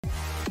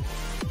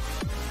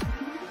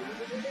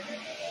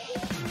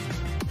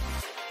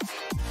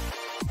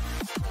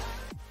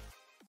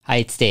Hi,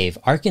 it's Dave.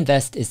 ARK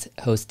Invest is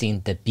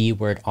hosting the B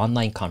Word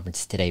online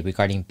conference today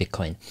regarding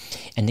Bitcoin.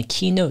 And the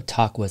keynote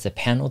talk was a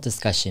panel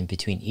discussion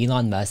between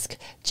Elon Musk,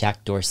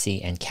 Jack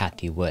Dorsey, and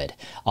Cathie Wood.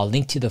 I'll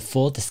link to the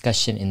full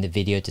discussion in the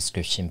video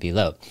description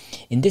below.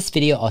 In this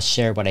video, I'll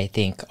share what I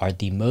think are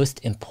the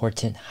most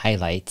important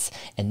highlights,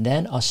 and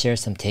then I'll share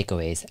some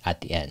takeaways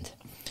at the end.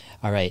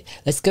 All right,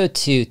 let's go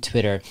to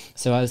Twitter.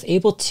 So I was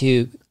able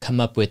to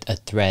come up with a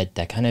thread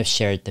that kind of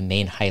shared the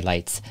main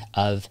highlights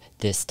of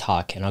this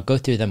talk, and I'll go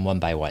through them one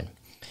by one.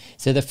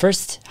 So the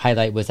first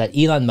highlight was that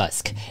Elon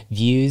Musk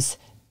views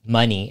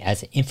money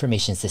as an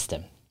information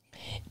system,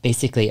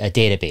 basically a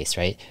database,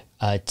 right,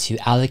 to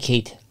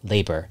allocate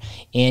labor.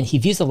 And he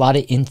views a lot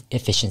of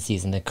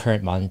inefficiencies in the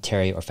current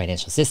monetary or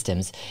financial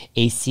systems.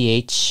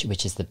 ACH,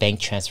 which is the bank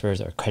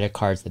transfers or credit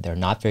cards, that they're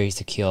not very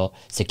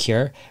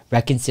secure.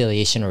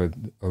 Reconciliation or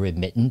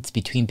remittance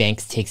between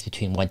banks takes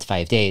between 1 to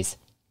 5 days.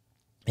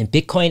 And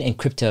Bitcoin and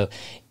crypto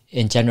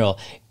in general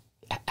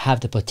have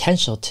the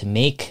potential to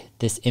make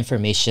this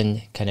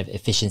information kind of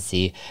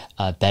efficiency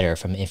better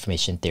from an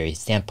information theory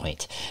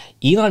standpoint.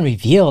 Elon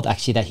revealed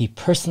actually that he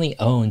personally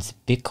owns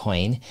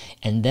Bitcoin,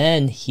 and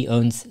then he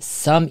owns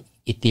some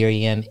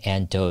Ethereum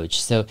and Doge.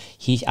 So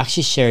he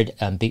actually shared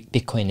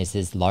Bitcoin is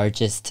his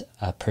largest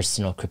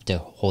personal crypto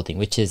holding,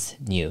 which is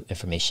new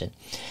information.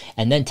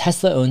 And then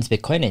Tesla owns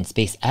Bitcoin, and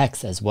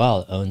SpaceX as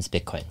well owns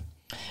Bitcoin.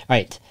 All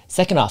right,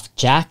 second off,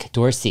 Jack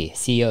Dorsey,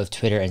 CEO of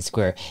Twitter and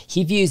Square,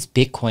 he views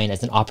Bitcoin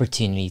as an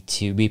opportunity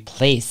to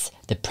replace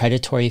the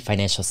predatory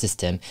financial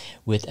system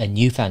with a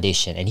new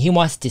foundation. And he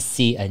wants to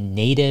see a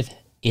native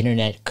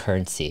internet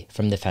currency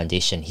from the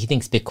foundation. He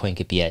thinks Bitcoin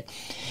could be it.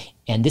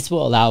 And this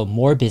will allow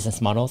more business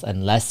models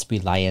and less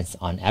reliance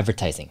on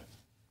advertising.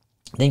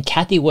 Then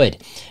Cathie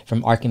Wood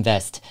from ARK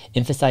Invest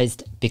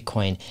emphasized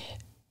Bitcoin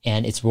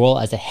and its role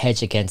as a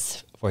hedge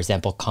against, for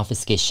example,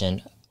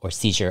 confiscation or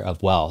seizure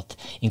of wealth,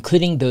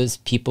 including those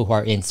people who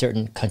are in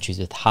certain countries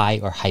with high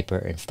or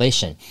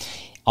hyperinflation.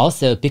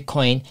 Also,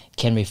 Bitcoin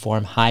can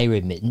reform high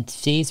remittance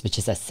fees, which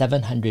is a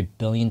 $700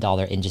 billion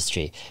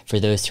industry for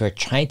those who are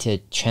trying to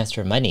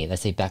transfer money,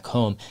 let's say back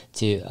home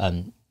to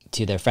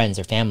their friends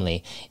or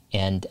family,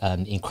 and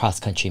in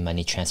cross-country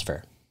money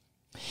transfer.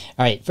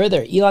 All right,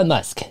 further, Elon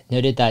Musk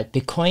noted that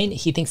Bitcoin,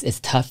 he thinks, is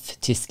tough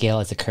to scale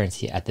as a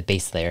currency at the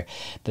base layer,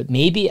 but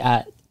maybe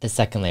at the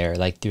second layer,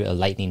 like through a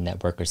Lightning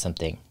network or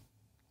something.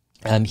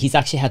 He's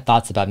actually had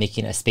thoughts about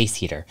making a space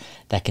heater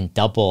that can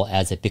double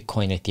as a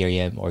Bitcoin,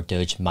 Ethereum, or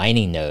Doge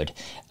mining node,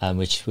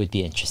 which would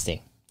be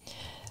interesting.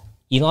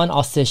 Elon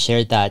also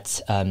shared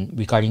that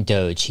regarding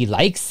Doge, he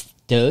likes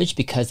Doge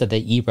because of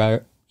the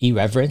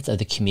irreverence of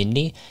the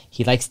community.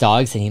 He likes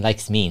dogs and he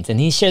likes memes. And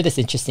he shared this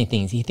interesting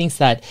thing. He thinks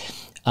that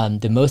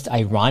the most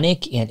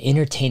ironic and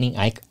entertaining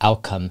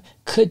outcome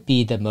could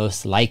be the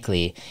most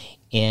likely,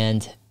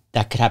 and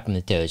that could happen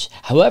with Doge.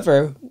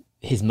 However,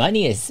 his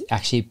money is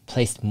actually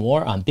placed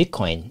more on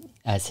Bitcoin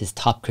as his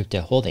top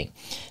crypto holding.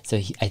 So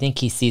I think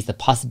he sees the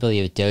possibility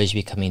of Doge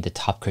becoming the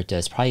top crypto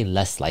is probably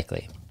less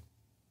likely.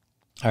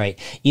 All right,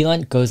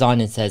 Elon goes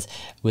on and says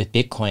with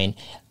Bitcoin,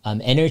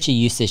 energy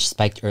usage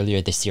spiked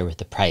earlier this year with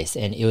the price,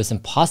 and it was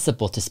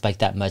impossible to spike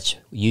that much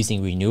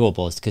using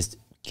renewables because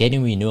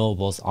getting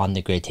renewables on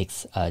the grid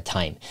takes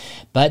time.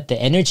 But the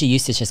energy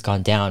usage has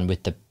gone down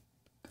with the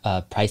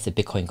price of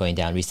Bitcoin going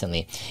down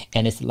recently.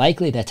 And it's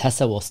likely that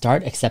Tesla will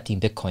start accepting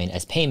Bitcoin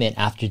as payment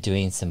after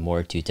doing some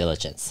more due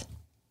diligence.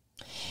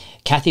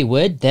 Cathie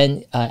Wood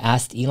then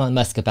asked Elon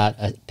Musk about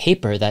a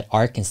paper that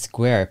ARK and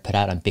Square put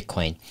out on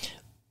Bitcoin,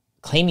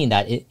 claiming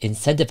that it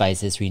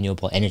incentivizes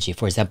renewable energy.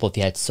 For example, if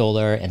you had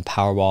solar and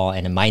Powerwall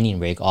and a mining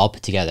rig all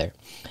put together.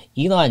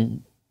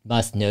 Elon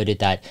Musk noted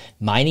that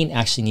mining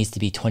actually needs to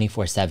be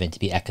 24/7 to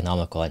be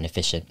economical and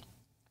efficient.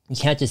 You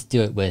can't just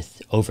do it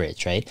with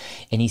overage, right?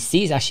 And he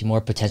sees actually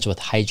more potential with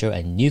hydro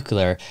and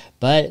nuclear,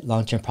 but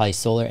long-term probably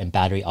solar and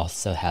battery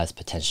also has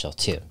potential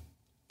too.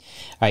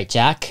 All right,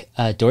 Jack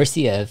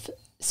Dorsey of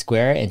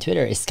Square and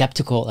Twitter is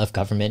skeptical of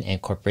government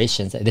and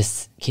corporations.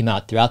 This came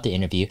out throughout the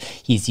interview.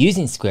 He's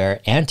using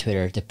Square and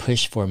Twitter to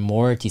push for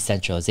more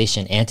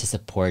decentralization and to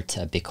support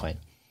Bitcoin.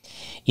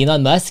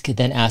 Elon Musk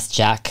then asked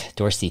Jack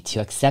Dorsey to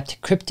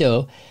accept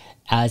crypto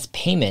as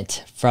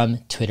payment from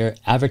Twitter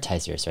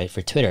advertisers, right,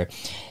 for Twitter.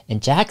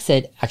 And Jack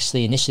said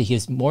actually initially he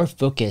was more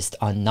focused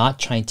on not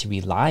trying to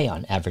rely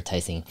on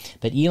advertising,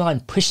 but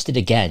Elon pushed it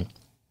again,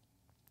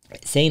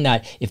 saying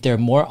that if there are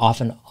more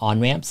often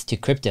on-ramps to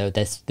crypto,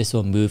 this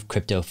will move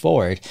crypto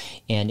forward.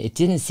 And it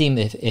didn't seem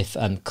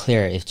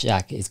clear if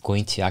Jack is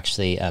going to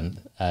actually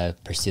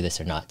pursue this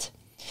or not.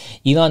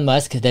 Elon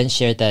Musk then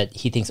shared that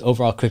he thinks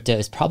overall crypto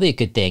is probably a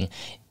good thing,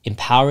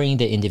 empowering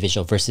the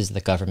individual versus the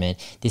government.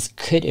 This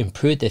could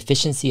improve the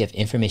efficiency of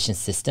information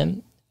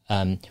system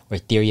or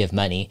theory of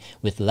money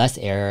with less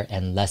error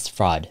and less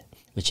fraud,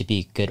 which would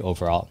be good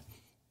overall.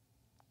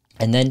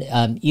 And then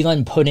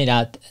Elon pointed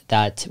out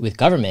that with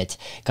government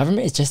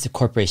is just a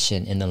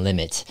corporation in the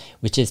limit,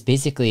 which is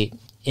basically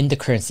in the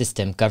current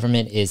system,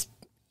 government is,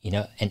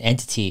 an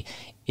entity.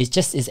 It's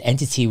just an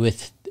entity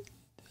with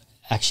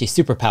actually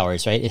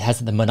superpowers, right? It has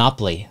the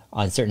monopoly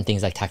on certain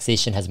things like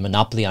taxation, has a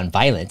monopoly on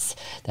violence.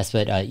 That's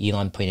what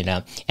Elon pointed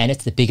out. And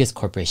it's the biggest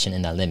corporation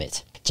in that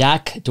limit.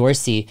 Jack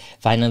Dorsey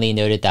finally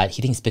noted that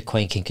he thinks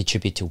Bitcoin can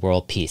contribute to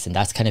world peace, and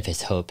that's kind of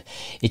his hope.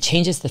 It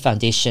changes the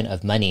foundation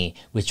of money,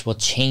 which will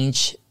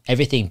change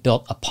everything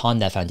built upon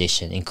that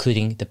foundation,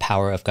 including the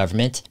power of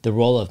government, the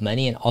role of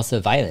money, and also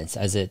violence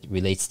as it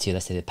relates to,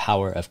 let's say, the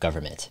power of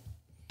government.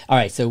 All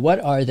right, so what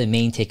are the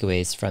main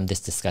takeaways from this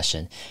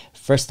discussion?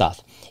 First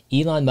off,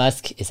 Elon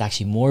Musk is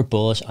actually more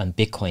bullish on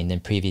Bitcoin than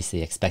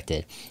previously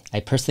expected. I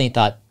personally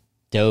thought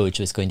Doge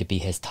was going to be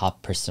his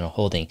top personal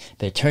holding,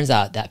 but it turns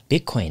out that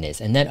Bitcoin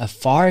is. And then a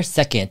far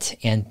second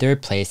and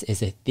third place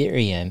is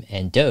Ethereum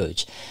and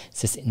Doge.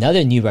 So it's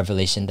another new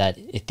revelation that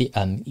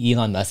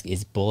Elon Musk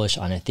is bullish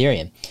on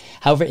Ethereum.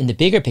 However, in the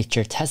bigger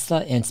picture, Tesla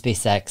and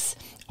SpaceX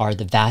are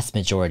the vast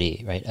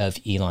majority, right, of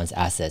Elon's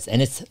assets.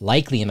 And it's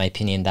likely, in my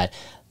opinion, that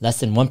less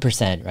than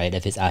 1%, right,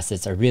 of his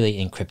assets are really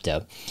in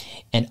crypto.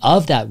 And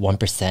of that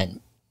 1%,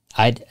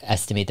 I'd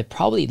estimate that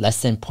probably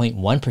less than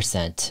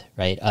 0.1%,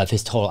 right, of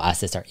his total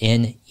assets are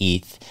in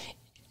ETH,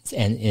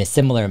 and in a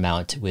similar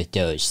amount with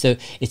Doge. So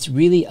it's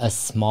really a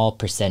small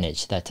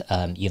percentage that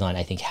Elon,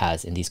 I think,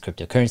 has in these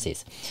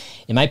cryptocurrencies.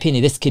 In my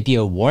opinion, this could be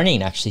a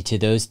warning actually to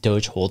those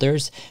Doge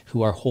holders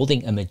who are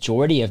holding a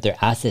majority of their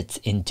assets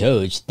in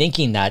Doge,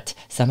 thinking that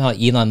somehow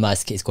Elon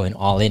Musk is going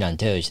all in on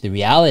Doge. The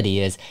reality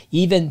is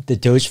even the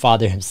Doge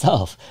father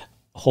himself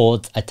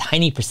holds a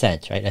tiny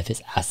percent, right, of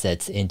his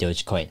assets in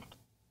Dogecoin.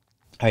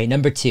 All right,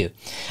 number two,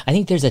 I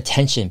think there's a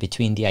tension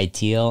between the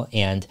ideal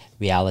and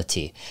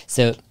reality.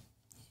 So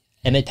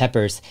Emmett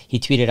Peppers, he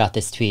tweeted out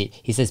this tweet.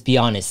 He says, be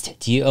honest,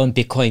 do you own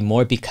Bitcoin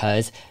more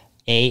because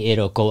A,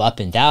 it'll go up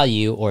in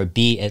value, or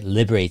B, it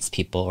liberates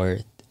people, or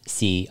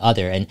C,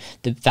 other? And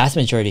the vast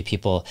majority of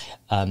people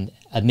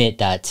admit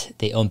that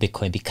they own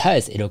Bitcoin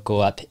because it'll go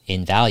up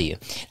in value.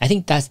 I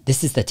think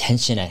this is the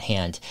tension at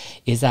hand,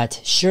 is that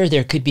sure,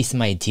 there could be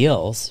some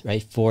ideals,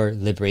 right, for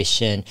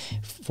liberation,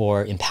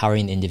 for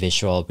empowering the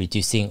individual,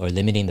 reducing or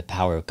limiting the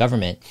power of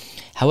government.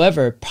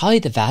 However, probably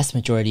the vast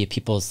majority of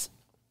people's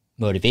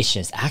motivation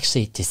is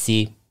actually to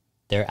see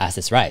their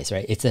assets rise,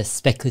 right? It's a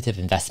speculative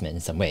investment in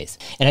some ways.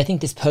 And I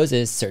think this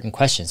poses certain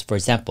questions. For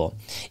example,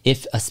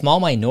 if a small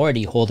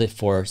minority hold it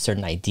for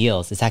certain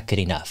ideals, is that good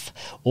enough?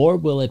 Or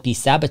will it be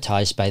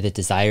sabotaged by the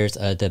desires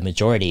of the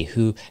majority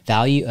who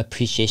value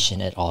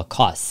appreciation at all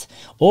costs?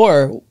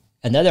 Or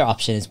another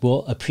option is,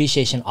 will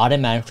appreciation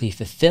automatically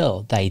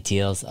fulfill the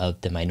ideals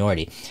of the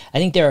minority? I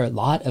think there are a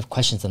lot of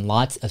questions and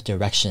lots of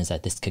directions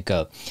that this could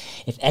go.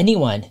 If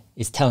anyone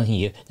is telling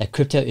you that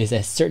crypto is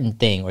a certain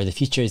thing or the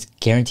future is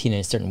guaranteed in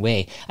a certain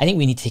way, I think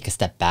we need to take a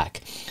step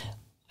back.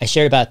 I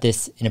shared about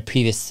this in a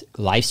previous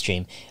live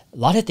stream. A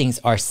lot of things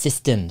are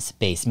systems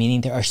based,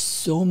 meaning there are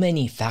so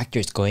many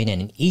factors going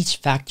in, and each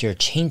factor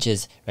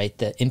changes, right,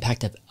 the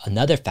impact of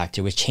another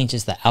factor, which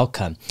changes the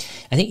outcome.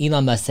 I think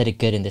Elon Musk said it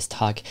good in this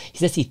talk. He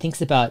says he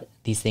thinks about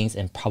these things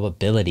in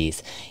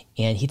probabilities,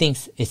 and he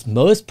thinks it's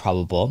most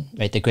probable,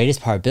 right, the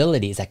greatest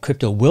probability is that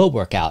crypto will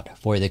work out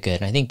for the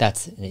good. And I think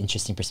that's an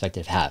interesting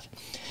perspective to have.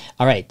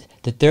 All right,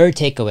 the third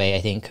takeaway,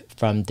 I think,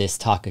 from this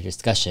talk or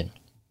discussion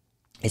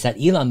is that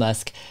Elon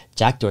Musk,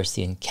 Jack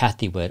Dorsey, and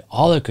Cathie Wood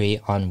all agree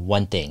on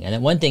one thing. And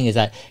that one thing is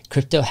that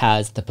crypto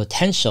has the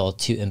potential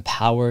to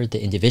empower the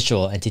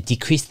individual and to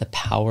decrease the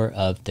power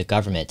of the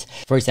government.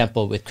 For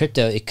example, with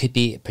crypto, it could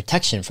be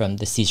protection from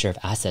the seizure of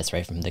assets,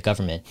 right, from the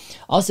government.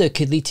 Also, it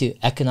could lead to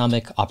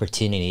economic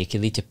opportunity. It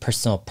could lead to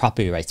personal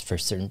property rights for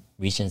certain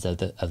regions of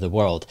the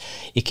world.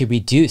 It could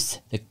reduce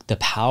the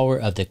power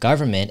of the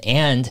government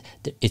and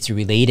its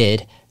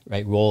related,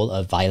 right, role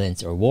of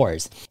violence or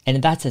wars. And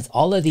in that sense,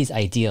 all of these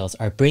ideals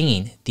are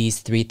bringing these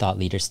three thought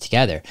leaders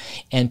together.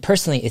 And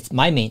personally, it's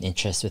my main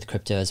interest with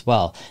crypto as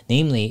well.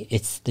 Namely,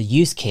 it's the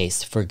use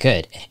case for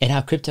good and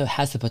how crypto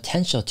has the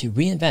potential to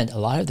reinvent a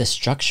lot of the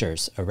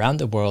structures around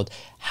the world,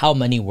 how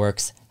money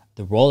works,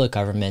 the role of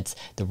governments,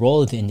 the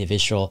role of the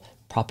individual,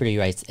 property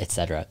rights,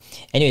 etc.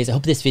 Anyways, I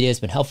hope this video has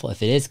been helpful.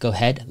 If it is, go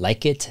ahead,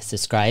 like it,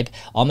 subscribe.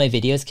 All my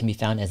videos can be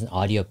found as an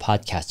audio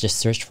podcast. Just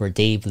search for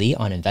Dave Lee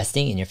on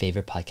investing in your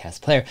favorite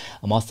podcast player.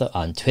 I'm also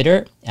on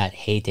Twitter at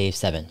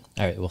HeyDave7.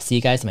 All right, we'll see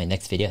you guys in my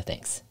next video.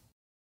 Thanks.